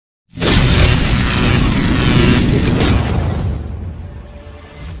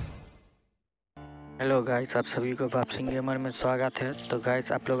Hello guys, आप सभी को बापसिंह गेमर में स्वागत है। तो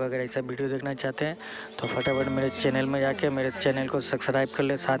गाइस, आप लोग अगर ऐसा वीडियो देखना चाहते हैं तो फटाफट मेरे चैनल में जाके मेरे चैनल को सब्सक्राइब कर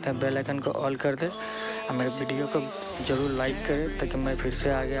ले, साथ में बेल आइकन को ऑल कर दे और मेरे वीडियो को ज़रूर लाइक करें ताकि मैं फिर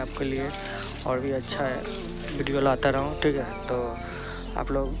से आगे आपके लिए और भी अच्छा वीडियो लाता रहूं। ठीक है, तो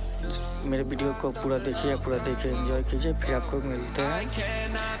आप लोग मेरे वीडियो को पूरा देखिए, एंजॉय कीजिए। फिर आपको मिलते हैं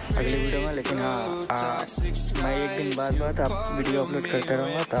अगली वीडियो में। लेकिन हाँ, मैं एक दिन बाद आप वीडियो अपलोड करते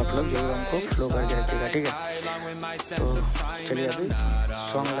रहूँगा, तो आप लोग जरूर हमको फॉलो करके रखिएगा। ठीक है, तो चलिए अभी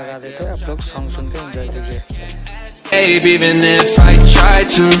सॉन्ग लगा देते हैं, आप लोग सॉन्ग सुन के एंजॉय कीजिए। Even if I try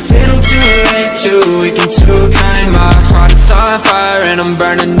to, little too late to weaken too kind. My heart is on fire and I'm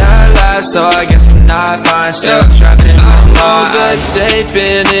burning alive, so I guess I'm not fine. Still trapped in my mind. Good day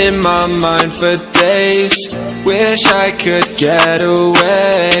been in my mind for days. Wish I could get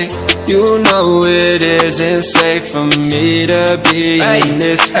away. You know it isn't safe for me to be in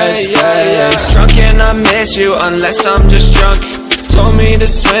this headspace. Drunk and I miss you unless I'm just drunk. Told me to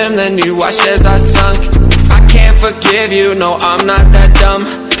swim, then you watched as I sunk. I can't forgive you, no I'm not that dumb.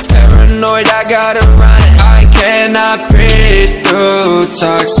 Paranoid, I gotta run. I cannot breathe through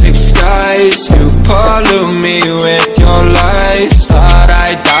toxic skies. You pollute me with your lies. Thought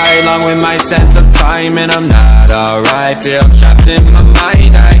I'd die along with my sense of time, and I'm not alright. Feel trapped in my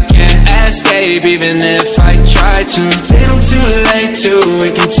mind, I can't escape even if I try to. Little too late to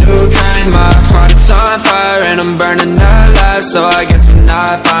weaken too kind. My heart is on fire and I'm burning alive, so I guess I'm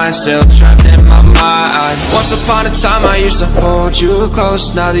not fine. Still trapped in my mind. Once upon a time I used to hold you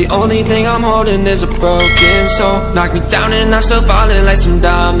close. Now the only thing I'm holding is a broken soul. Knock me down and I'm still falling like some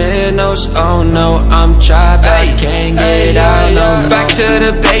dominoes. Oh no, I'm trapped, I can't get out. No, back to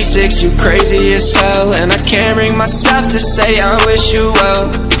the basics, you crazy as hell. And I can't bring myself to say I wish you well.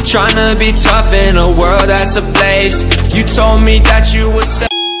 Trying to be tough in a world that's ablaze. You told me that you would stay.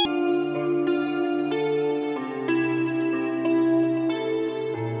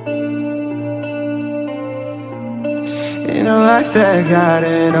 In a life that got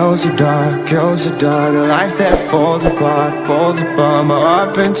in oh so dark, a life that falls apart, my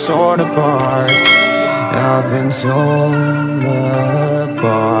heart been torn apart, I've been torn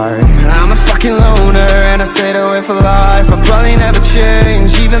apart. I'm a fucking loner and I stayed away for life. I'll probably never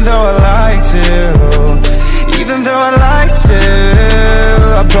change, even though I like to, even though I like to.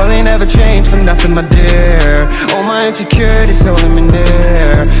 I'll probably never change for nothing, my dear. All my insecurities holding me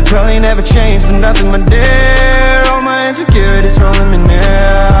near. Probably never change for nothing, my dear. All my insecurities holding me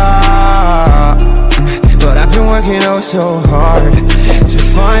near. But I've been working oh so hard to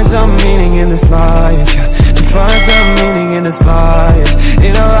find some meaning in this life, to find some meaning in this life.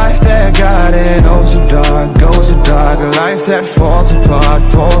 In a life that got in oh so dark, a life that falls apart,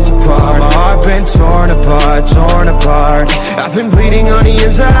 my heart been torn apart, I've been bleeding on the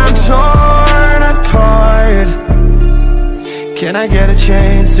inside, I'm torn apart. Can I get a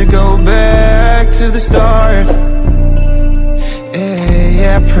chance to go back to the start?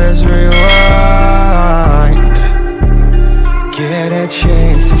 Yeah, press rewind. Get a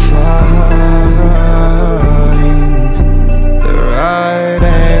chance to find the right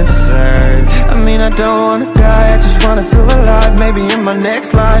answers. I mean, I don't wanna die, I just wanna feel alive. Maybe in my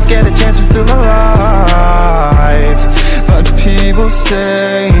next life, get a chance to feel alive. But people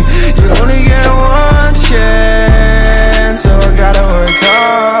say you only get one chance, so I gotta work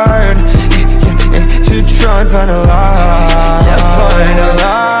hard to try and find a light. Yeah, find a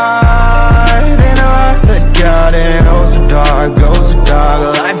light in a life that got in oh so dark, a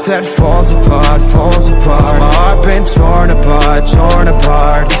life that falls apart, my heart been torn apart,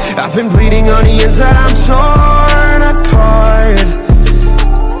 I've been bleeding on the inside, I'm torn apart.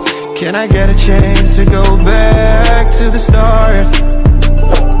 Can I get a chance to go back to the start?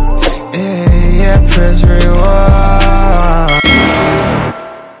 Yeah, press rewind.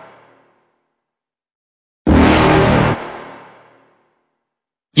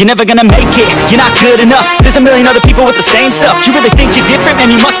 You're never gonna make it, you're not good enough. There's a million other people with the same stuff. You really think you're different?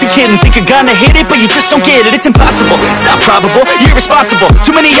 Man, you must be kidding. Think you're gonna hit it, but you just don't get it. It's impossible, it's not probable, you're irresponsible.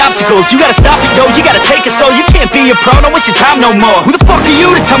 Too many obstacles, you gotta stop it, yo. You gotta take it slow, you can't be a pro. Don't waste your time no more. Who the fuck are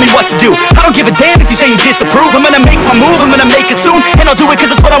you to tell me what to do? I don't give a damn if you say you disapprove. I'm gonna make my move, I'm gonna make it soon. And I'll do it cause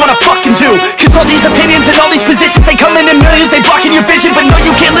it's what I wanna fucking do. Cause all these opinions and all these positions, they come in millions, they blocking your vision. But no,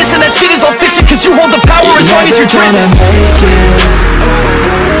 you can't listen, that shit is all fiction. Cause you hold the power as long as you're dreaming.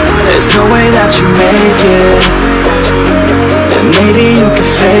 There's no way that you make it, and maybe you can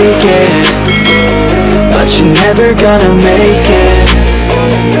fake it, but you're never gonna make it.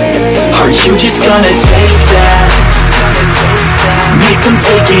 Are you just gonna take that? Make them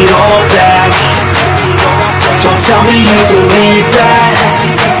take it all back. Don't tell me you believe that.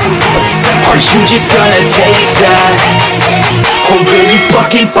 Are Aren't you just gonna take that? Or will you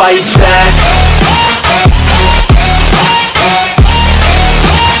fucking fight back?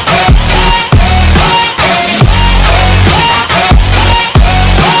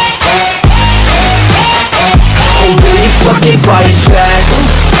 Or will you fucking fight back?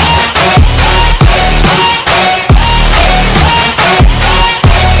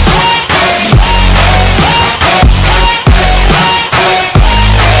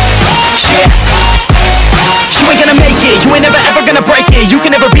 You ain't never ever gonna break it. You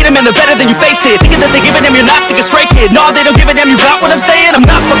can never beat them and they're better than you face it. Thinking that they give a damn, you're not, think a straight kid. No, they don't give a damn, you got what I'm saying? I'm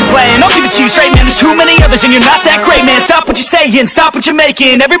not fucking playing, I'll give it to you straight, man. There's too many others and you're not that great, man. Stop what you're saying, stop what you're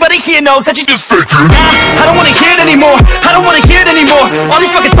making. Everybody here knows that you just faking. I don't wanna hear it anymore, I don't wanna hear it anymore. All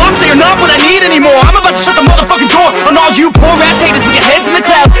these fucking thoughts, they are not what I need anymore. I'm about to shut the motherfucking door on all you poor ass haters with your heads in the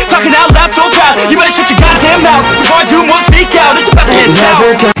clouds, talking out loud so proud. You better shut your goddamn mouth before I do more speak out. It's about to head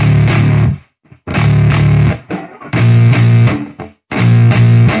south.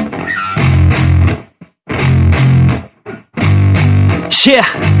 Yeah,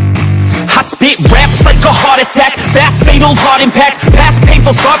 I spit raps like a heart attack, fast fatal heart impact, past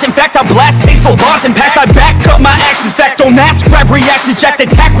painful scars. In fact, I blast tasteful bars and packs. I back up my actions, fact don't ask, grab reactions, jacked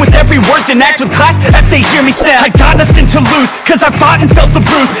attack with every word, then act with class as they hear me snap. I got nothing to lose, cause I fought and felt the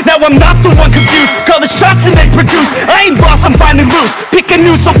bruise. Now I'm not the one confused, call the shots and they produce. I ain't lost, I'm finally loose, pick a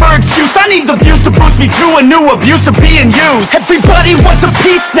new sober excuse. I need the views to boost me to a new abuse of being used. Everybody wants a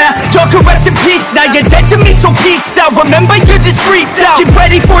piece now, y'all can rest in peace now. You're dead to me, so peace out. Remember, you're just freaked out. Get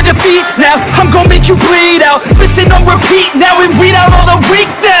ready for defeat now, I'm gonna make you bleed out. Listen on repeat now and weed out all the weak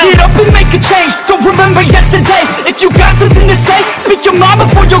now. Get up and make a change, don't remember yesterday. If you got something to say, speak your mind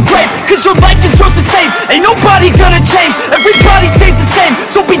before your grave, cause your life is yours to save. Ain't nobody gonna change, everybody stays the same.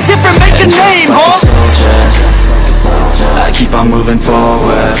 So be different, make a name, huh? I keep on moving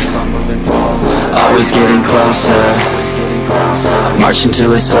forward, always getting closer, march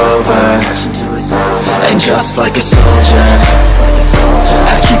until it's over. And just like a soldier,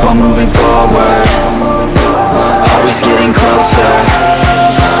 I keep on moving forward, always getting closer,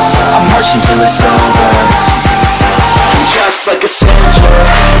 I march until it's over. And just like a soldier,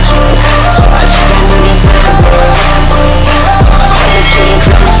 I keep on moving forward, always getting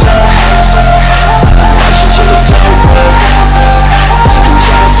closer, I march until it's over. And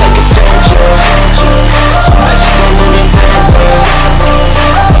just like a soldier, I keep on moving forward,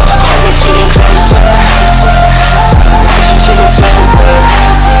 always getting closer, I march until it's over.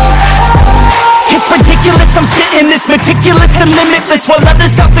 It's ridiculous, I'm spitting this meticulous and limitless, while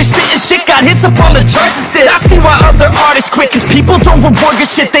others out there spitting shit got hits up on the charts and shit. I see why other artists quit, cause people don't reward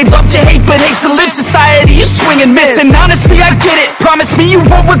good shit. They love to hate but hate to live. Society, you swing and miss, and honestly I get it. Promise me you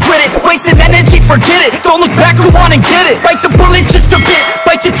won't regret it. Wasting energy, forget it. Don't look back, go on and get it. Bite the bullet just a bit,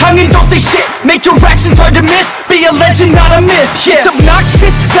 bite your tongue and don't say shit. Make your actions hard to miss, be a legend not a myth. Yeah. It's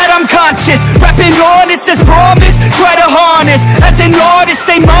obnoxious that I'm conscious, rapping honest as promise. Try to harness, as an artist,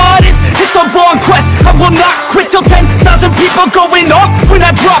 stay modest. It's a long quest, I will not quit till 10,000 people going off when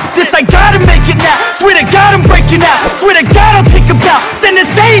I drop this. I gotta make it now, swear to God I'm breaking out. Swear to God I'll take a bow, stand the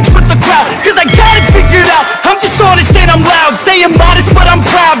stage with the crowd, cause I got it figured out. I'm just honest and I'm loud, staying modest but I'm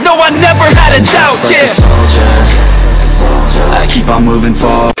proud. No, I never had a doubt, just like a soldier, I keep on moving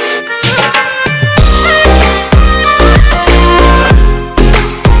forward.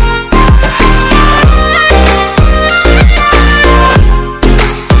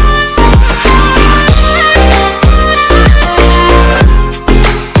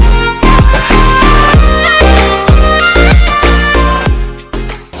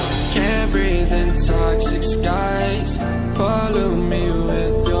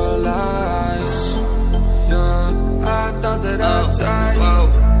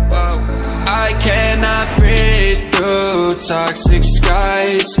 Toxic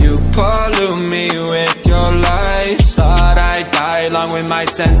skies, you pollute me with your lies. Thought I'd die along with my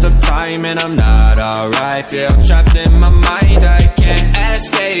sense of time, and I'm not alright. Feel trapped in my mind, I can't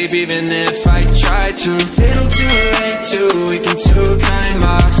escape even if I try to. Little too late, too weak and too kind.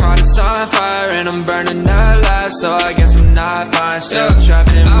 My heart is on fire and I'm burning alive, so I guess I'm not fine. Still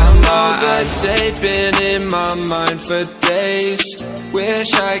trapped in my mind. I've been in my mind for days.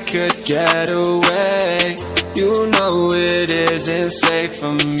 Wish I could get away. You know it isn't safe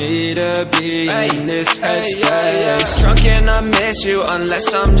for me to be in this headspace. Drunk and I miss you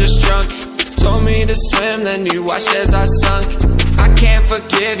unless I'm just drunk. Told me to swim, then you watched as I sunk. I can't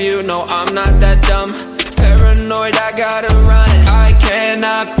forgive you, no I'm not that dumb. Paranoid, I gotta run. I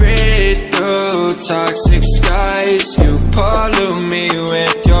cannot breathe through toxic skies. You pollute me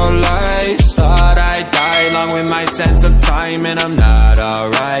with your lies. Thought I'd die along with my sense of time, and I'm not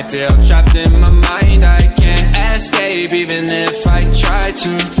alright. I feel trapped in my mind, I can't escape even if I try to.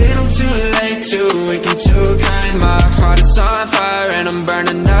 Little too late to weaken too kind. My heart is on fire and I'm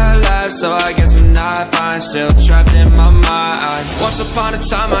burning alive, so I guess I'm not fine, still trapped in my mind. Once upon a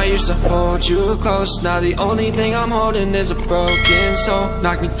time I used to hold you close. Now the only thing I'm holding is a broken soul.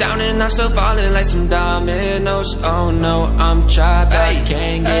 Knock me down and I'm still falling like some dominoes. Oh no, I'm trapped, I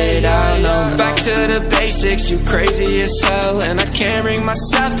can't get out, no. Back to the basics, you crazy as hell, and I can't bring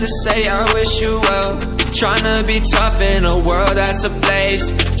myself to say I wish you well. Trying to be tough in a world that's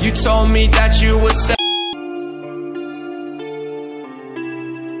ablaze. You told me that you would stay.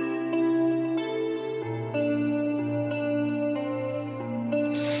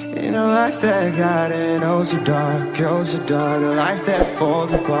 In a life that got in oh so dark, oh so dark. A life that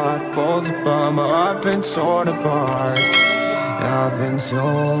falls apart, falls apart. My heart been torn apart, I've been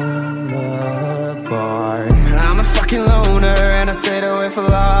torn apart. I'm a fucking loner and I stayed away for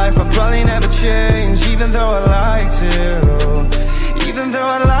life. I'll probably never change, even though I'd like to. Even though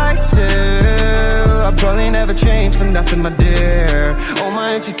I'd like to, I'll probably never change for nothing, my dear. All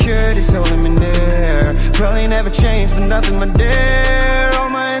my insecurities holding me near. Probably never change for nothing, my dear. All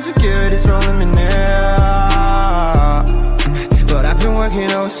my insecurities holding me near. But I've been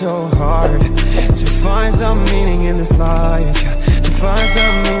working oh so hard to find some meaning in this life, to find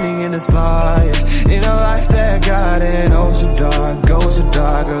some meaning in this life. In a life that got in oh so dark, oh so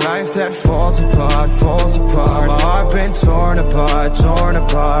dark. A life that falls apart, falls apart. My heart been torn apart, torn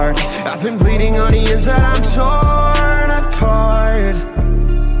apart. I've been bleeding on the inside, I'm torn apart.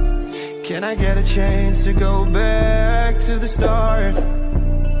 Can I get a chance to go back to the start?